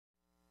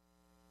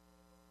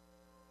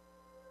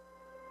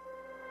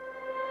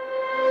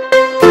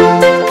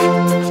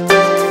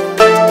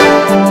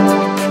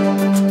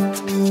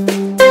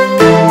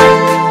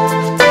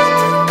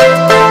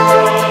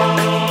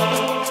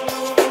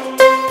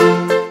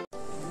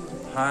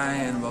Hi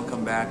and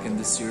welcome back in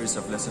this series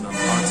of lesson on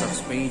parts of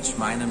speech.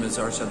 My name is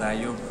Arshad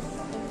Ayub.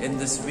 In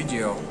this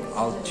video,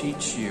 I'll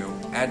teach you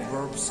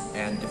adverbs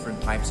and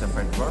different types of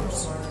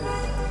adverbs.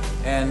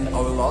 And I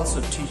will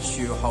also teach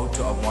you how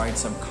to avoid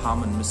some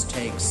common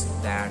mistakes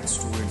that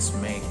students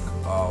make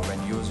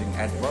when using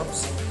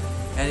adverbs.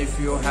 And if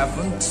you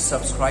haven't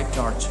subscribed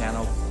to our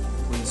channel,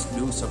 please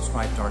do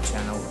subscribe to our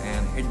channel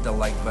and hit the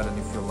like button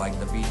if you like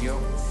the video.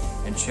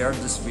 And share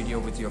this video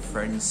with your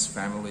friends,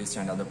 families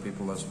and other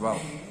people as well.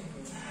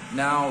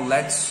 Now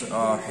let's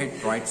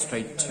hit right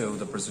straight to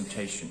the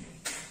presentation.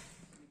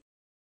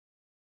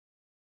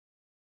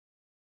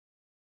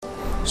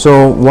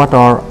 So what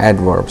are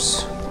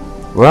adverbs?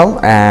 Well,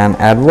 an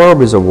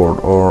adverb is a word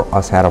or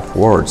a set of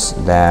words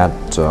that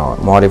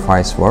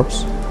modifies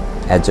verbs,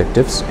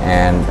 adjectives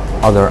and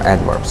other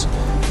adverbs.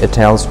 It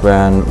tells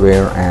when,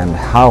 where and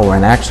how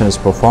an action is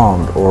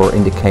performed or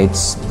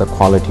indicates the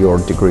quality or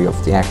degree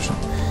of the action.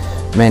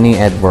 Many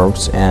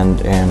adverbs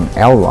end in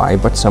ly,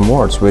 but some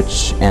words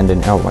which end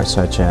in ly,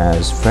 such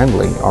as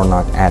friendly, are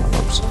not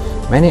adverbs.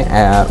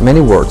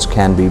 Many words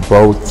can be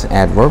both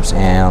adverbs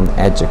and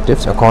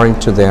adjectives according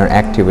to their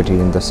activity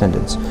in the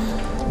sentence.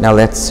 Now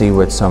let's see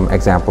with some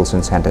examples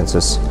in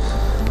sentences.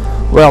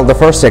 Well, the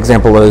first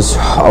example is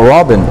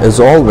Robin is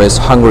always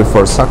hungry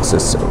for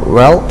success.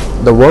 Well,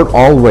 the word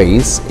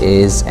always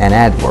is an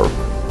adverb.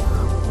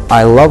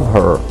 I love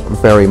her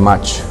very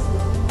much.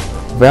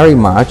 Very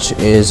much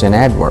is an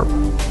adverb.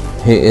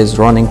 He is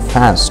running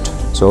fast.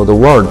 So the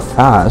word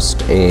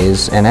fast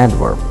is an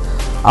adverb.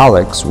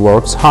 Alex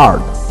works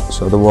hard.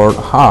 So the word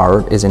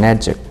hard is an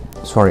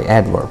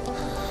adverb.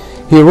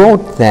 He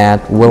wrote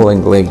that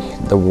willingly.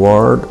 The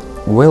word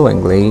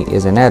willingly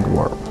is an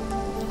adverb.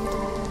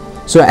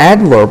 So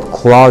adverb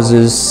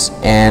clauses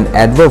and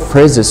adverb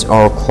phrases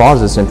are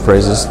clauses and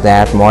phrases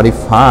that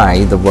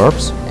modify the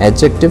verbs,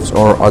 adjectives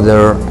or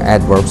other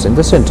adverbs in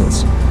the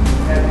sentence.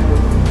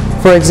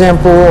 For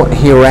example,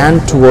 he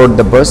ran toward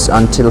the bus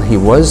until he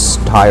was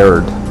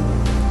tired.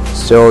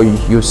 So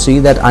you see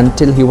that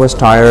until he was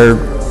tired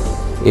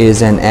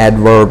is an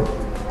adverb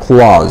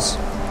clause.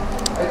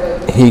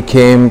 He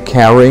came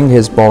carrying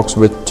his box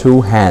with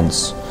two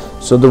hands.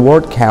 So the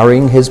word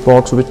carrying his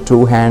box with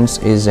two hands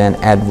is an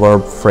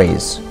adverb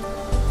phrase.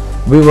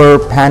 We were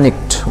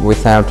panicked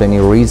without any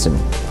reason.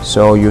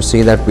 So you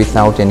see that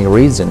without any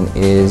reason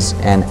is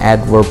an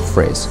adverb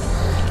phrase.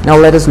 Now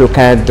let us look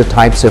at the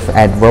types of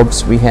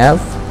adverbs we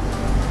have.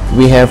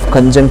 We have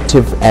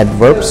conjunctive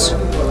adverbs,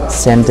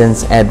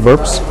 sentence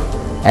adverbs,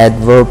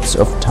 adverbs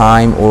of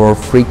time or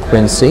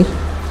frequency,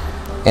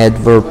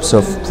 adverbs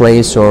of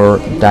place or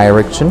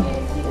direction,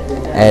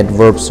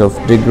 adverbs of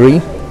degree,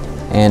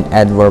 and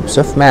adverbs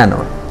of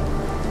manner.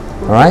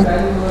 Alright,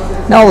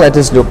 now let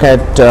us look at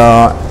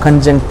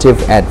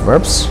conjunctive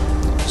adverbs.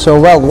 So,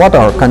 well, what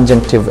are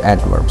conjunctive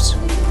adverbs?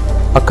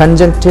 A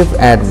conjunctive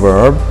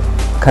adverb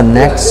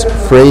connects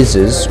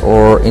phrases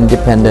or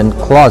independent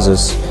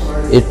clauses.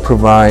 It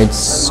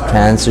provides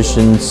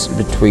transitions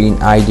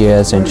between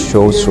ideas and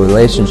shows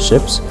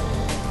relationships.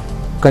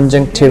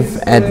 Conjunctive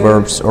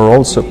adverbs are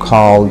also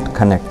called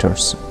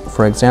connectors.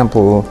 For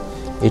example,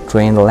 it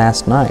rained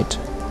last night.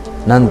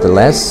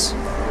 Nonetheless,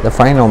 the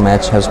final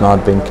match has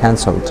not been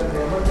cancelled.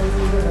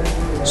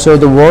 So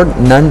the word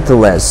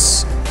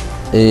nonetheless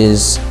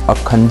is a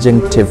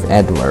conjunctive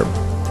adverb.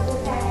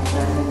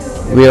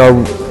 We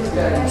are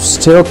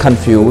still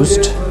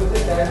confused,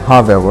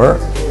 however,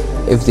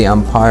 if the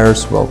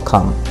umpires will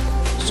come.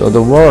 So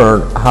the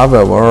word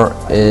however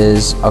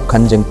is a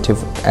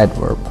conjunctive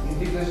adverb.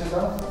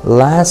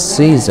 Last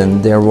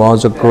season there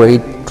was a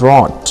great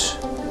drought.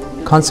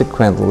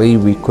 Consequently,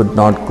 we could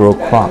not grow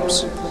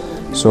crops.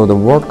 So the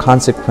word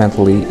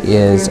consequently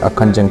is a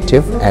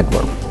conjunctive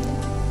adverb.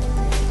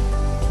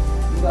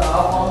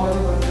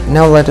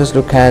 Now let us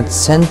look at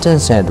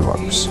sentence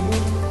adverbs.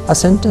 A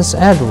sentence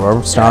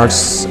adverb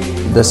starts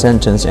the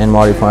sentence and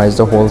modifies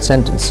the whole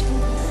sentence.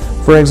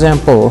 For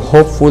example,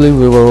 hopefully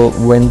we will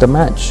win the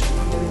match.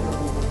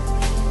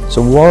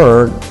 So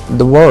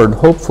the word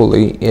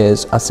hopefully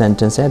is a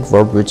sentence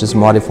adverb which is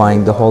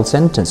modifying the whole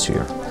sentence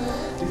here.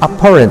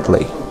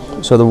 Apparently.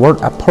 So the word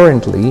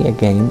apparently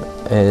again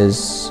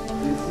is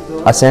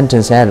a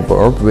sentence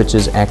adverb which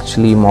is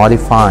actually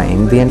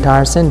modifying the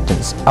entire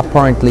sentence.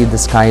 Apparently the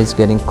sky is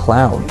getting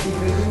cloudy.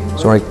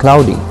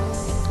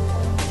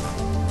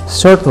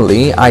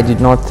 Certainly I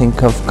did not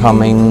think of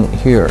coming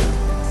here.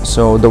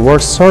 So the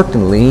word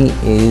certainly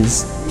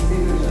is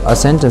a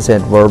sentence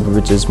adverb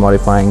which is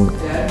modifying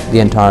the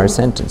entire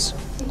sentence.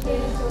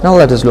 Now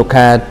let us look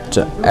at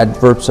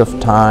adverbs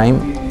of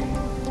time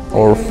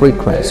or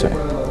frequency.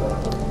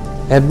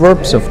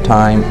 Adverbs of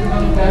time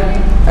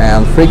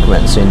and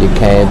frequency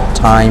indicate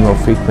time or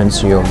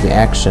frequency of the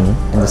action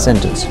in the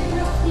sentence.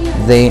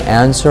 They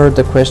answer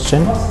the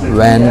question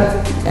when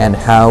and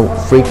how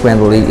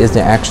frequently is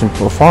the action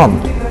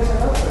performed.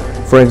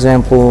 For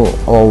example,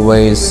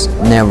 always,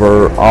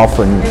 never,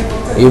 often,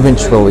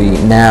 eventually,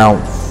 now,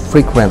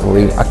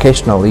 frequently,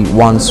 occasionally,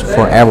 once,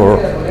 forever,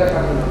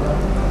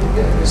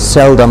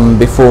 seldom,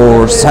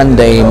 before,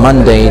 Sunday,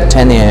 Monday,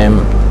 10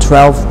 a.m.,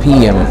 12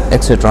 p.m.,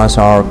 etc.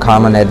 are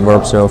common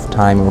adverbs of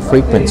time or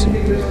frequency.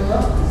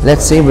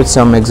 Let's see with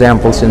some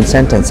examples in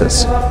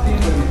sentences.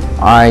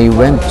 I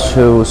went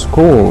to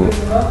school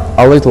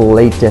a little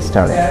late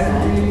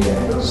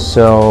yesterday.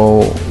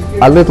 So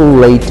a little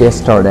late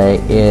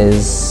yesterday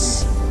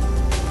is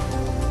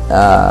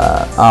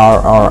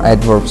our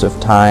adverbs of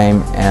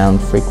time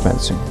and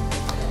frequency.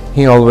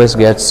 He always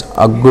gets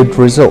a good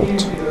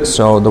result.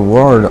 So the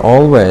word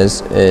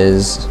always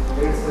is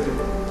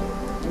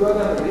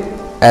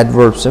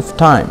adverbs of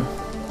time.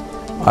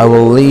 I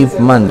will leave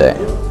Monday.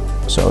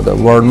 So the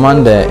word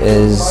Monday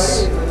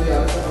is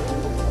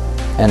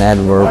an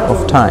adverb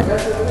of time.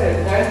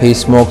 He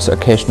smokes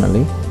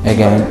occasionally.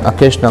 Again,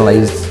 occasionally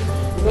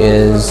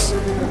is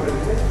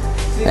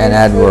an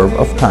adverb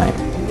of time.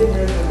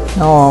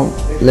 Now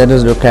let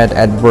us look at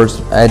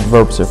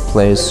adverbs of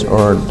place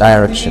or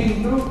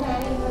direction.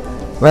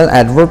 Well,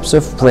 adverbs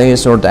of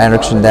place or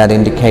direction that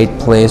indicate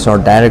place or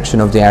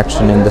direction of the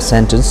action in the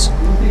sentence.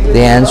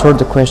 They answer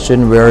the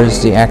question, where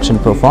is the action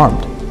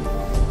performed?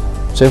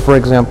 So for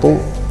example,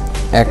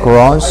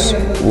 across,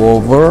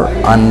 over,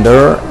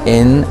 under,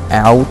 in,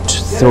 out,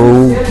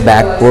 through,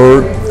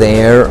 backward,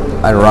 there,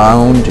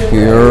 around,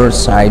 here,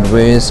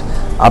 sideways,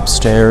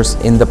 upstairs,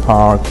 in the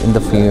park, in the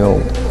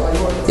field,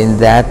 in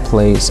that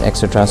place,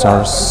 etc.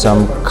 are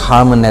some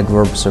common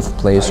adverbs of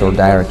place or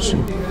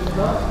direction.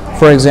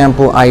 For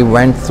example, I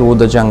went through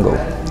the jungle.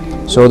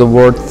 So the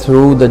word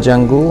through the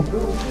jungle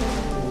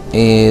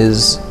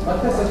is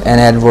an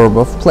adverb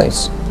of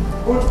place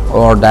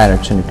or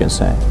direction, you can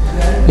say.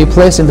 He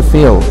plays in the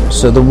field.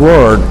 So the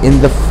word in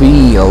the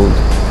field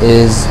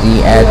is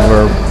the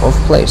adverb of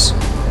place.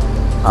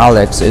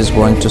 Alex is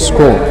going to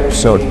school.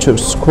 So to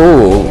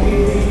school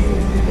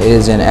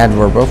is an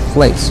adverb of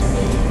place.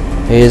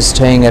 He is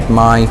staying at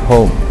my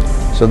home.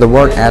 So the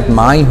word at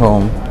my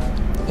home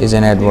is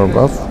an adverb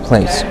of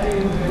place.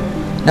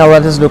 Now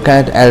let us look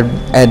at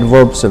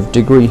adverbs of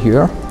degree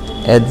here.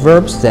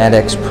 Adverbs that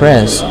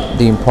express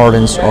the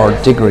importance or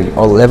degree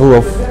or level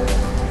of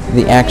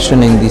the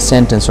action in the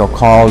sentence are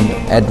called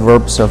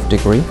adverbs of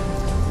degree.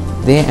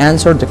 They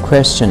answer the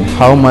question,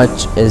 how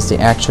much is the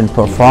action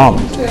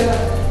performed?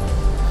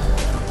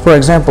 For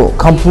example,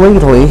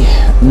 completely,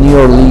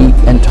 nearly,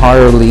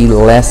 entirely,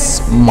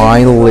 less,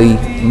 mildly,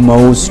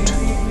 most,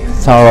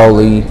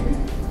 thoroughly,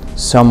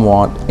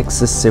 somewhat,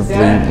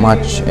 excessively,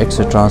 much,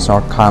 etc.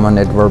 are common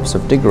adverbs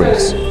of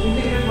degrees.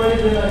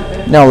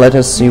 Now let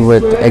us see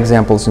with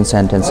examples in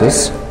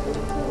sentences.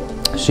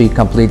 She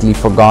completely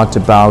forgot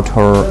about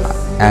her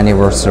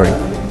anniversary.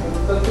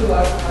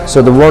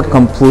 So the word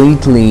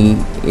completely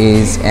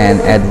is an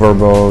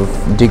adverb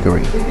of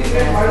degree.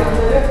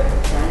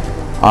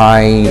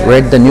 I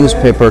read the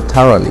newspaper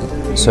thoroughly.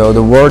 So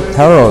the word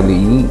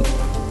thoroughly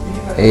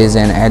is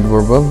an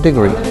adverb of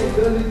degree.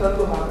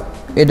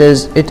 It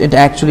is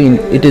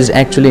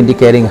actually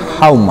indicating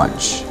how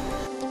much.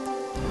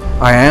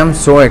 I am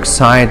so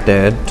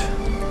excited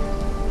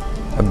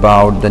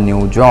about the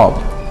new job.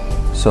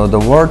 So the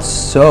word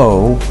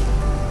so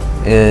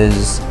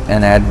is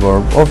an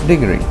adverb of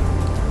degree.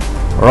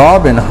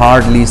 Robin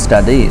hardly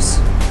studies.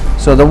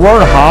 So the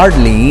word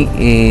hardly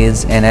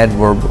is an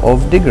adverb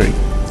of degree.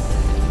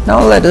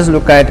 Now let us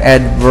look at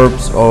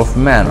adverbs of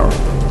manner.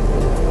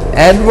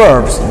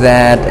 Adverbs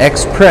that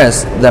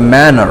express the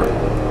manner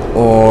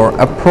or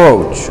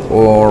approach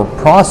or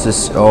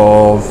process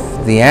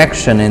of the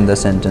action in the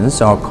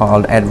sentence are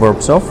called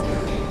adverbs of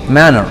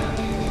manner.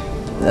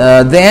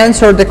 They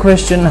answer the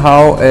question,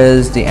 how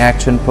is the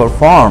action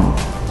performed?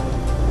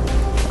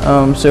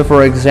 So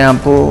for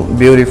example,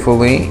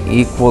 beautifully,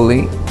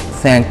 equally,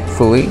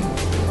 thankfully,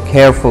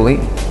 carefully,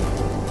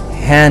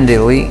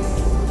 handily,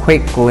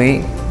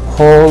 quickly,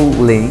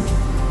 wholly,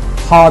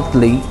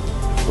 hotly,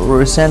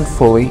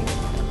 resentfully,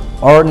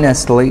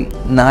 earnestly,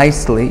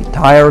 nicely,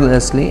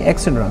 tirelessly,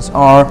 etc.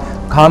 are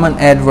common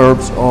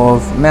adverbs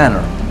of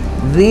manner.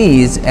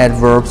 These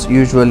adverbs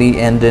usually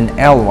end in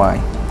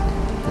ly.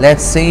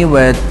 Let's see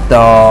with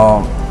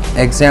the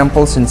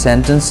examples in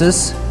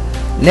sentences.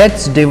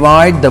 Let's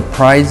divide the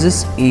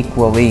prices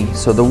equally.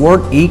 So the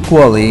word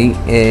equally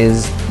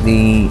is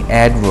the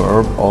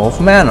adverb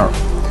of manner.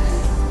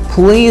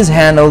 Please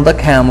handle the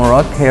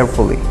camera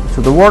carefully.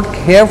 So the word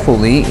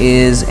carefully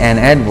is an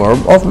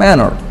adverb of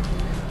manner.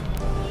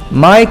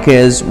 Mike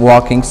is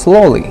walking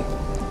slowly.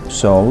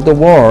 So the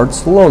word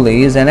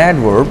slowly is an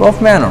adverb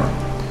of manner.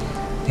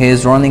 He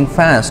is running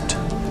fast.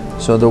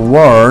 So the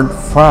word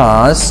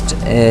fast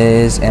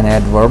is an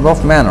adverb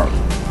of manner.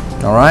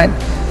 Alright.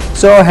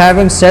 So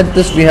having said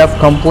this, we have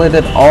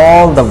completed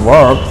all the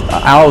verbs,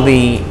 all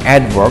the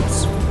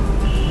adverbs.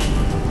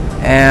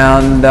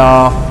 And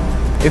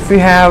if you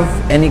have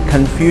any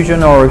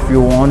confusion or if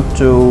you want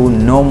to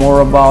know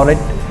more about it,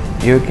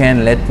 you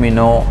can let me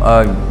know.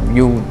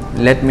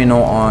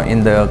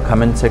 In the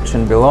comment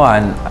section below,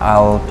 and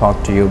I'll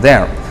talk to you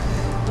there.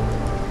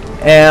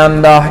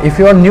 And if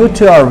you are new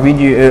to our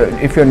video,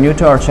 if you're new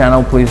to our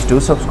channel, please do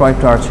subscribe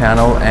to our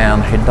channel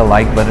and hit the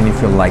like button.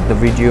 If you like the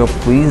video,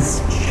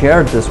 please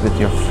share this with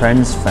your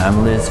friends,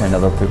 families, and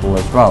other people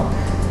as well.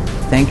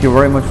 Thank you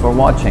very much for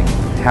watching.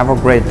 Have a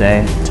great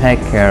day, take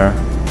care,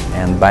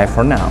 and bye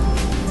for now.